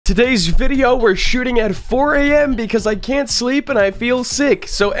Today's video, we're shooting at 4 a.m. because I can't sleep and I feel sick.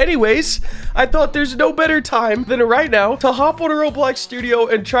 So anyways, I thought there's no better time than right now to hop on a Roblox studio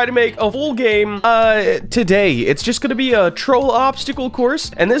and try to make a full game today. It's just gonna be a troll obstacle course.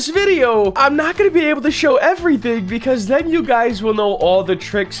 And this video, I'm not gonna be able to show everything because then you guys will know all the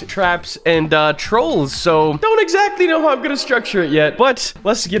tricks, traps, and trolls. So don't exactly know how I'm gonna structure it yet, but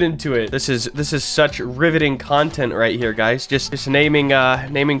let's get into it. This is such riveting content right here, guys. Just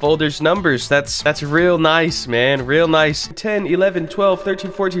naming folders numbers. That's real nice, man. Real nice. 10, 11, 12,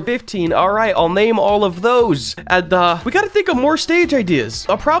 13, 14, 15. All right, I'll name all of those. And we gotta think of more stage ideas.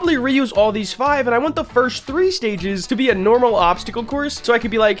 I'll probably reuse all these 5, and I want the first 3 stages to be a normal obstacle course, so I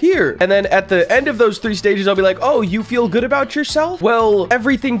could be like, here. And then at the end of those 3 stages, I'll be like, oh, you feel good about yourself? Well,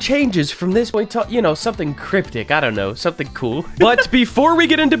 everything changes from this point to, you know, something cryptic. I don't know, something cool. But before we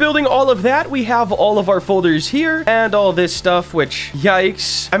get into building all of that, we have all of our folders here and all this stuff, which,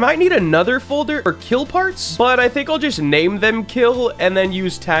 yikes. I might need another folder for kill parts, but I think I'll just name them kill and then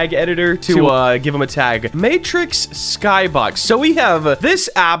use tag editor to give them a tag. Matrix skybox. So we have this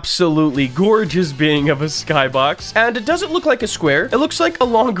absolutely gorgeous being of a skybox, and it doesn't look like a square. It looks like a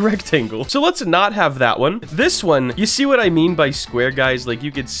long rectangle. So let's not have that one. This one, you see what I mean by square, guys? Like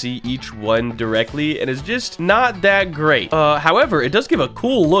you could see each one directly, and it's just not that great. However, it does give a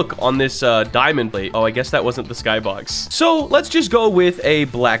cool look on this diamond plate. Oh, I guess that wasn't the skybox. So let's just go with a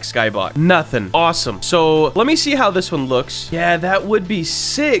black skybox. Nothing. Awesome. So let me see how this one looks. Yeah, that would be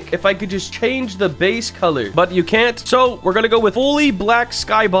sick if I could just change the base color, but you can't. So we're gonna go with fully black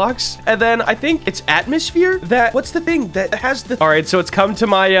skybox, and then I think it's atmosphere. What's the thing that has the? All right, so it's come to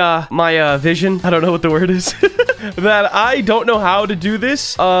my vision. I don't know what the word is. That I don't know how to do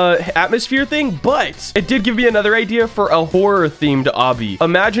this atmosphere thing, but it did give me another idea for a horror themed obby.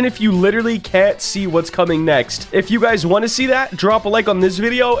 Imagine if you literally can't see what's coming next. If you guys want to see that, drop a like on this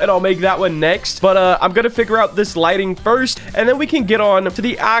video and I'll make that one next. But I'm gonna figure out this lighting first, and then we can get on to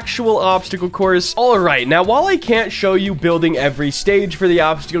the actual obstacle course. All right, now while I can't show you building every stage for the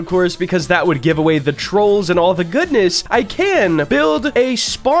obstacle course because that would give away the trolls and all the goodness, I can build a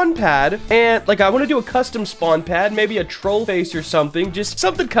spawn pad, and like I want to do a custom spawn pad, maybe a troll face or something, just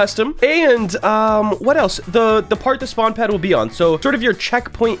something custom. And what else? The part the spawn pad will be on, so sort of your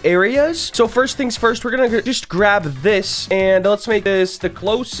checkpoint areas. So first things first, we're gonna just grab this, and let's make this the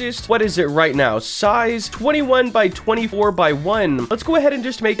closest. What is it right now? Size 21 by 24 by 1. Let's go ahead and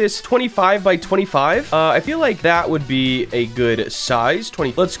just make this 25 by 25. I feel like that would be a good size.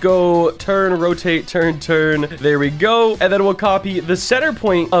 20. Let's go turn, rotate, turn. There we go. And then we'll copy the center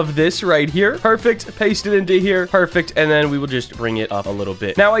point of this right here. Perfect. Paste it into here. Perfect. And then we will just bring it up a little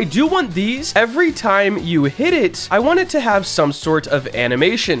bit. Now I do want these, every time you hit it, I want it to have some sort of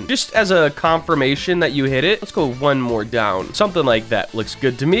animation, just as a confirmation that you hit it. Let's go one more down. Something like that looks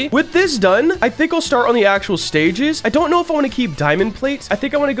good to me. With this done, I think I'll start on the actual stages. I don't know if I want to keep diamond plates. I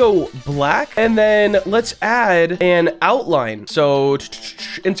think I want to go black, and then let's add an outline. So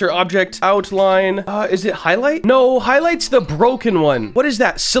enter object outline. Is it highlight? No, highlight's the broken one. What is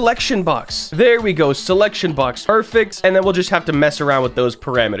that? Selection box. There we go. Selection box. Perfect. And then we'll just have to mess around with those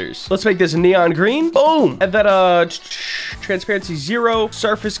parameters. Let's make this neon green. Boom. And then transparency 0,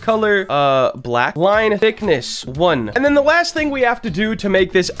 surface color black, line thickness 1. And then the last thing we have to do to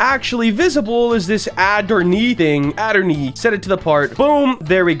make this actually visible is this add or knee thing. Add or knee. Set it to the part. Boom.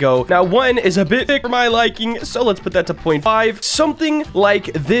 There we go. Now 1 is a bit thick for my liking, so let's put that to 0.5. Something like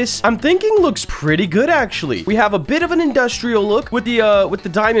this, I'm thinking looks pretty good actually. We have a bit of an industrial look with the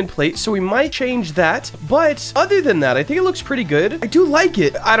diamond plate, so we might change that. But other than that, I think it looks pretty good. I do like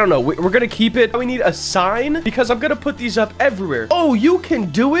it. I don't know. We're gonna keep it. We need a sign because I'm gonna put these up everywhere. Oh, you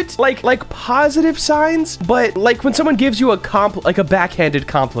can do it like positive signs, but like when someone gives you a backhanded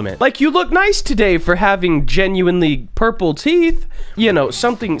compliment, like you look nice today for having genuinely purple teeth, you know,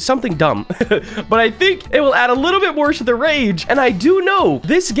 something dumb. But I think it will add a little bit more to the rage, and I do know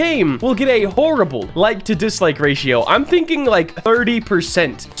this game will get a horrible like to dislike ratio. I'm thinking like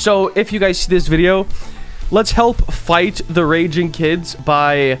 30%. So if you guys see this video, let's help fight the raging kids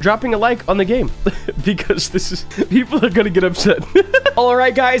by dropping a like on the game because people are gonna get upset. All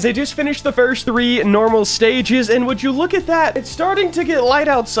right, guys, I just finished the first 3 normal stages, and would you look at that? It's starting to get light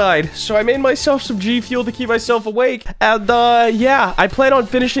outside, so I made myself some G Fuel to keep myself awake. And yeah, I plan on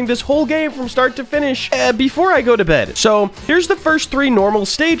finishing this whole game from start to finish before I go to bed. So here's the first 3 normal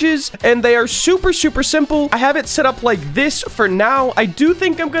stages, and they are super simple. I have it set up like this for now. I do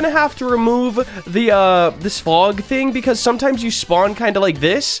think I'm gonna have to remove the this fog thing because sometimes you spawn kind of like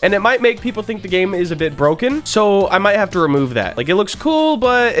this, and it might make people think the game is a bit broken. So I might have to remove that. Like, it looks cool,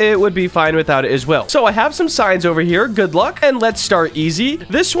 but it would be fine without it as well. So I have some signs over here. Good luck. And let's start easy.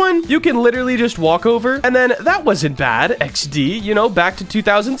 This one, you can literally just walk over. And then that wasn't bad. XD, you know, back to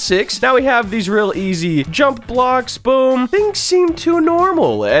 2006. Now we have these real easy jump blocks. Boom. Things seem too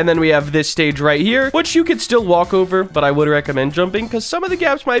normal. And then we have this stage right here, which you could still walk over, but I would recommend jumping because some of the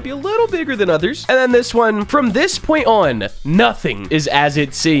gaps might be a little bigger than others. And then this one, from this point on, nothing is as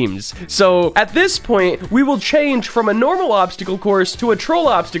it seems. So at this point, we will change from a normal obstacle course to a troll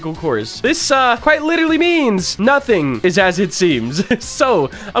obstacle course. This quite literally means nothing is as it seems. So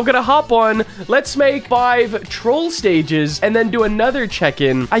I'm gonna hop on. Let's make 5 troll stages and then do another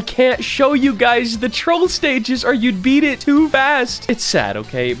check-in. I can't show you guys the troll stages or you'd beat it too fast. It's sad,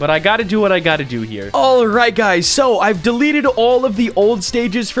 okay? But I gotta do what I gotta do here. All right, guys. So I've deleted all of the old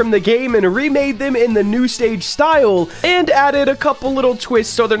stages from the game and remade them in the new stage style and added a couple little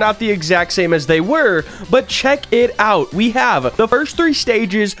twists so they're not the exact same as they were. But check it out. We have the first 3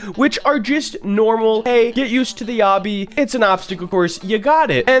 stages, which are just normal. Hey, get used to the obby. It's an obstacle course. You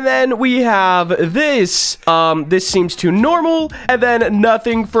got it. And then we have this. This seems too normal. And then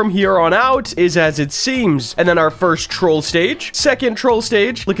nothing from here on out is as it seems. And then our first troll stage. Second troll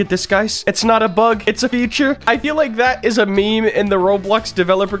stage. Look at this, guys. It's not a bug. It's a feature. I feel like that is a meme in the Roblox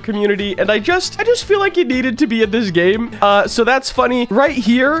developer community. And I just feel like it needed to be in this game. So that's funny. Right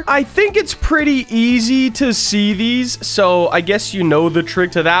here, I think it's pretty easy to see these. So I guess you know the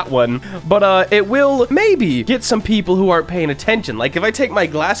trick to that one. But it will maybe get some people who aren't paying attention. Like if I take my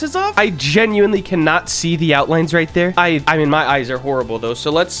glasses off, I genuinely cannot see the outlines right there. I mean, my eyes are horrible though.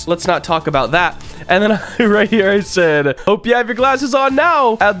 So let's not talk about that. And then right here, I said, hope you have your glasses on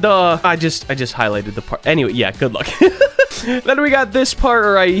now. And I just highlighted the part. Anyway, yeah, good luck. Then we got this part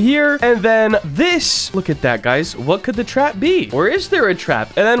right here. And then this. Look at that, guys. What could the trap be? Or is there a trap?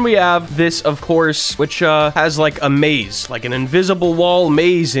 And then we have this, of course, which has like a maze, like an invisible wall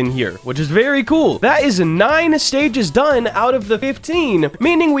maze in here, which is very cool. That is 9 stages done out of the 15,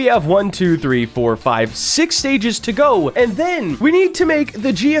 meaning we have 1, 2, 3, 4, 5, 6 stages to go. And then we need to make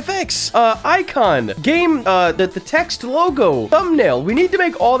the GFX icon, game, the text logo, thumbnail. We need to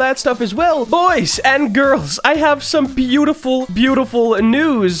make all that stuff as well. Boys and girls, I have some beautiful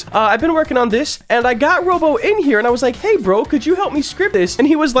news. I've been working on this and I got Robo in here and I was like, hey bro, could you help me script this? And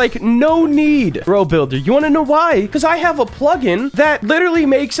he was like, no need, RoBuilder. You want to know why? Because I have a plugin that literally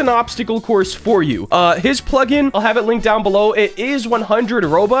makes an obstacle course for you. His plugin, I'll have it linked down below. It is 100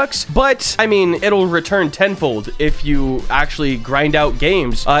 Robux, but I mean, it'll return tenfold if you actually grind out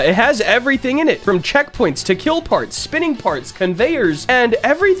games. It has everything in it, from checkpoints to kill parts, spinning parts, conveyors, and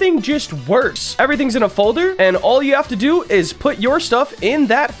everything just works. Everything's in a folder, and all you have to do is put your stuff in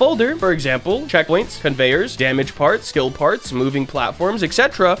that folder. For example, checkpoints, conveyors, damage parts, skill parts, moving platforms,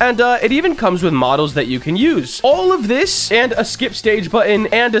 etc. And it even comes with models that you can use. All of this, and a skip stage button,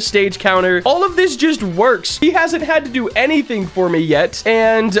 and a stage counter, all of this just works. He hasn't had to do anything for me yet,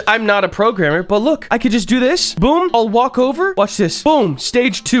 and I'm not a programmer, but look, I could just do this. Boom, I'll walk over. Watch this. Boom,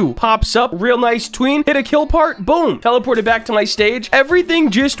 stage 2 pops up. Real nice tween. Hit a kill part. Boom, teleported back to my stage. Everything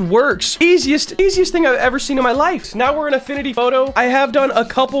just works. Easiest thing I've ever seen in my life. Now we're in Affinity Photo. I have done a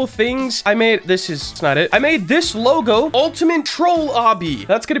couple things. I made, it's not it. I made this logo, Ultimate Troll Obby.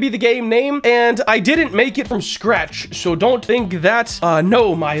 That's gonna be the game name, and I didn't make it from scratch, so don't think that,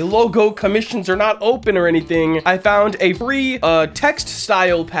 no, my logo commissions are not open or anything. I found a free text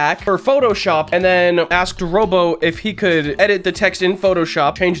style pack for Photoshop and then asked Robo if he could edit the text in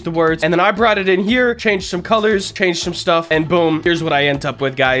Photoshop, change the words, and then I brought it in here, changed some colors, changed some stuff, and boom, here's what I end up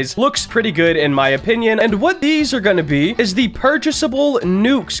with, guys. Looks pretty good in my opinion. And what these are gonna be is the purchasable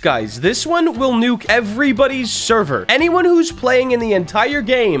nukes, guys. This one will nuke everybody's server. Anyone who's playing in the entire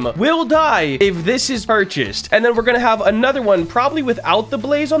game will die if this is purchased. And then we're gonna have another one probably without the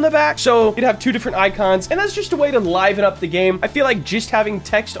blaze on the back, so you'd have 2 different icons, and that's just a way to liven up the game. I feel like just having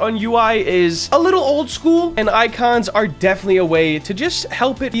text on UI is a little old school, and icons are definitely a way to just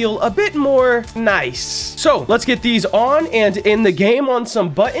help it feel a bit more nice. So let's get these on and in the game on some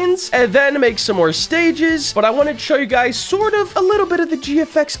buttons, and then make some more stages. But I wanted to show you guys sort of a little bit of the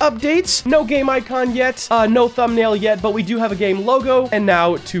GFX updates. No game icon yet, no thumbnail yet, but we do have a game logo, and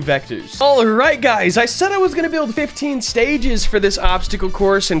now 2 vectors. All right, guys, I said I was gonna build 15 stages for this obstacle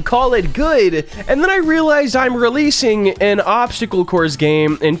course and call it good, and then I realized I'm releasing an obstacle course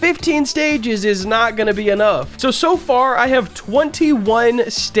game, and 15 stages is not gonna be enough. So far, I have 21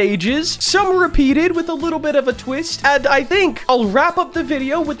 stages, some repeated with a little bit of a twist, and I think I'll wrap up the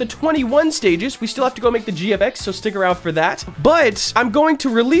video with the 21 stages. We still have to go make the GFX, so stick stick around for that. But I'm going to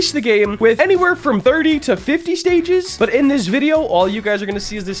release the game with anywhere from 30 to 50 stages. But in this video, all you guys are going to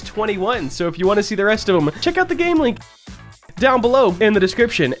see is this 21. So if you want to see the rest of them, check out the game link down below in the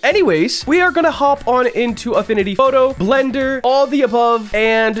description. Anyways, we are gonna hop on into Affinity Photo, Blender, all the above,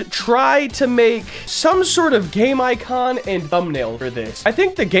 and try to make some sort of game icon and thumbnail for this. I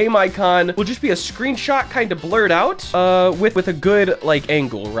think the game icon will just be a screenshot kind of blurred out with a good like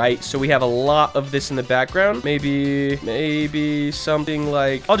angle, right? So we have a lot of this in the background. Maybe something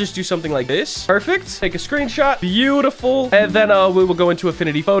like, I'll just do something like this. Perfect. Take a screenshot. Beautiful. And then we will go into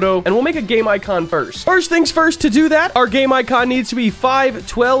Affinity Photo and we'll make a game icon first. First things first, to do that, our game icon needs to be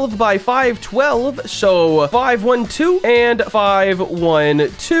 512 by 512. So 512 and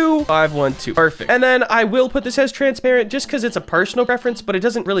 512, 512. Perfect. And then I will put this as transparent just because it's a personal preference, but it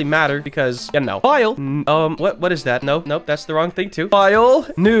doesn't really matter because, you know, file. What is that? Nope, that's the wrong thing too. File,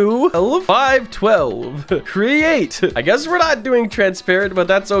 new, 512, create. I guess we're not doing transparent, but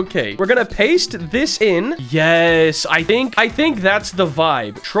that's okay. We're gonna paste this in. Yes, I think that's the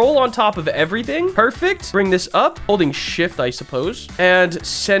vibe. Troll on top of everything. Perfect. Bring this up, holding shift, I suppose, and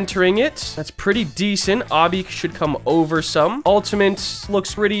centering it. That's pretty decent. Obby should come over some. Ultimate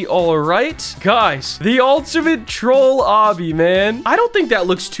looks pretty all right. Guys, the ultimate troll Obby, man. I don't think that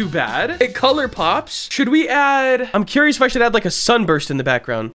looks too bad. It color pops. Should we add, I'm curious if I should add like a sunburst in the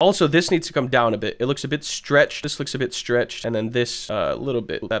background. Also, this needs to come down a bit. It looks a bit stretched. This looks a bit stretched. And then this a little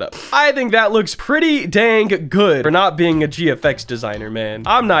bit that up. I think that looks pretty dang good for not being a GFX designer, man.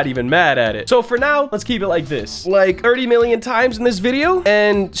 I'm not even mad at it. So for now, let's keep it like this. Like 30 million times in this video,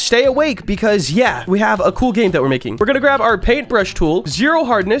 and stay awake because yeah, we have a cool game that we're making. We're gonna grab our paintbrush tool, 0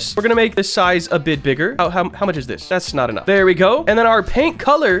 hardness. We're gonna make this size a bit bigger. How much is this? That's not enough. There we go. And then our paint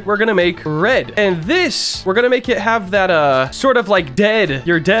color, we're gonna make red. And this, we're gonna make it have that sort of like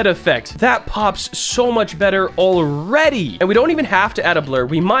you're dead effect. That pops so much better already. And we don't even have to add a blur.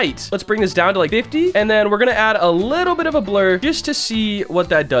 We might. Let's bring this down to like 50. And then we're gonna add a little bit of a blur just to see what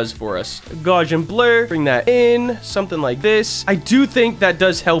that does for us. Gaussian blur, bring that in, something like this. I do think that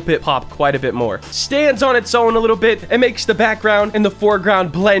does help it pop quite a bit more. Stands on its own a little bit. It makes the background and the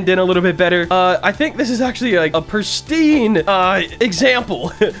foreground blend in a little bit better. I think this is actually like a pristine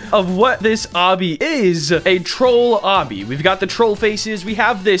example of what this obby is. A troll obby. We've got the troll faces. We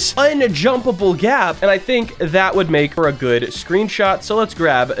have this unjumpable gap, and I think that would make for a good screenshot. So let's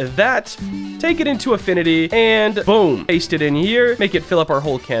grab that, take it into Affinity, and boom, paste it in here. Make it fill up our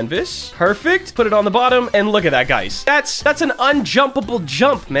whole canvas. Perfect. Put it on the bottom, and look at that, guys. That's an unjumpable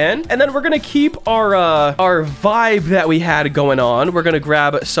jump, man. And then we're gonna keep our vibe that we had going on. We're gonna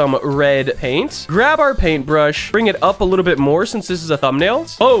grab some red paint, grab our paintbrush, bring it up a little bit more since this is a thumbnail.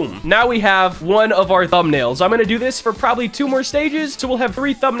 Boom. Now we have one of our thumbnails. I'm gonna do this for probably 2 more stages, so we'll have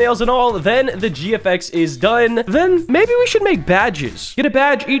 3 thumbnails in all. Then the GFX is done. Then maybe we should make badges. Get a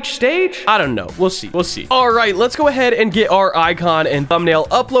badge each stage? I don't know. We'll see. We'll see. All right, let's go ahead and get our icon and thumbnail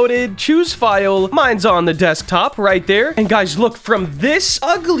uploaded. Choose file. Mine's on the desktop right there. And guys, look, from this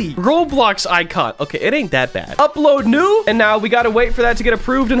ugly Roblox icon. Okay, it ain't that bad. Upload new. And now we gotta wait for that to get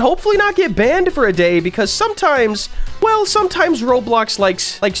approved and hopefully not get banned for a day because sometimes, well, sometimes Roblox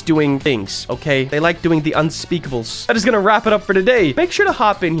likes doing things, okay? They like doing the unspeakables. That is gonna wrap it up for today. Make sure to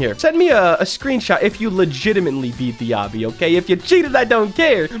hop in here. Send me a screenshot if you legitimately beat the obby, okay? If you cheated, I don't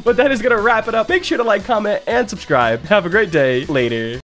care. But that is gonna wrap it up. Make sure to like, comment, and subscribe. Have a great day. Later.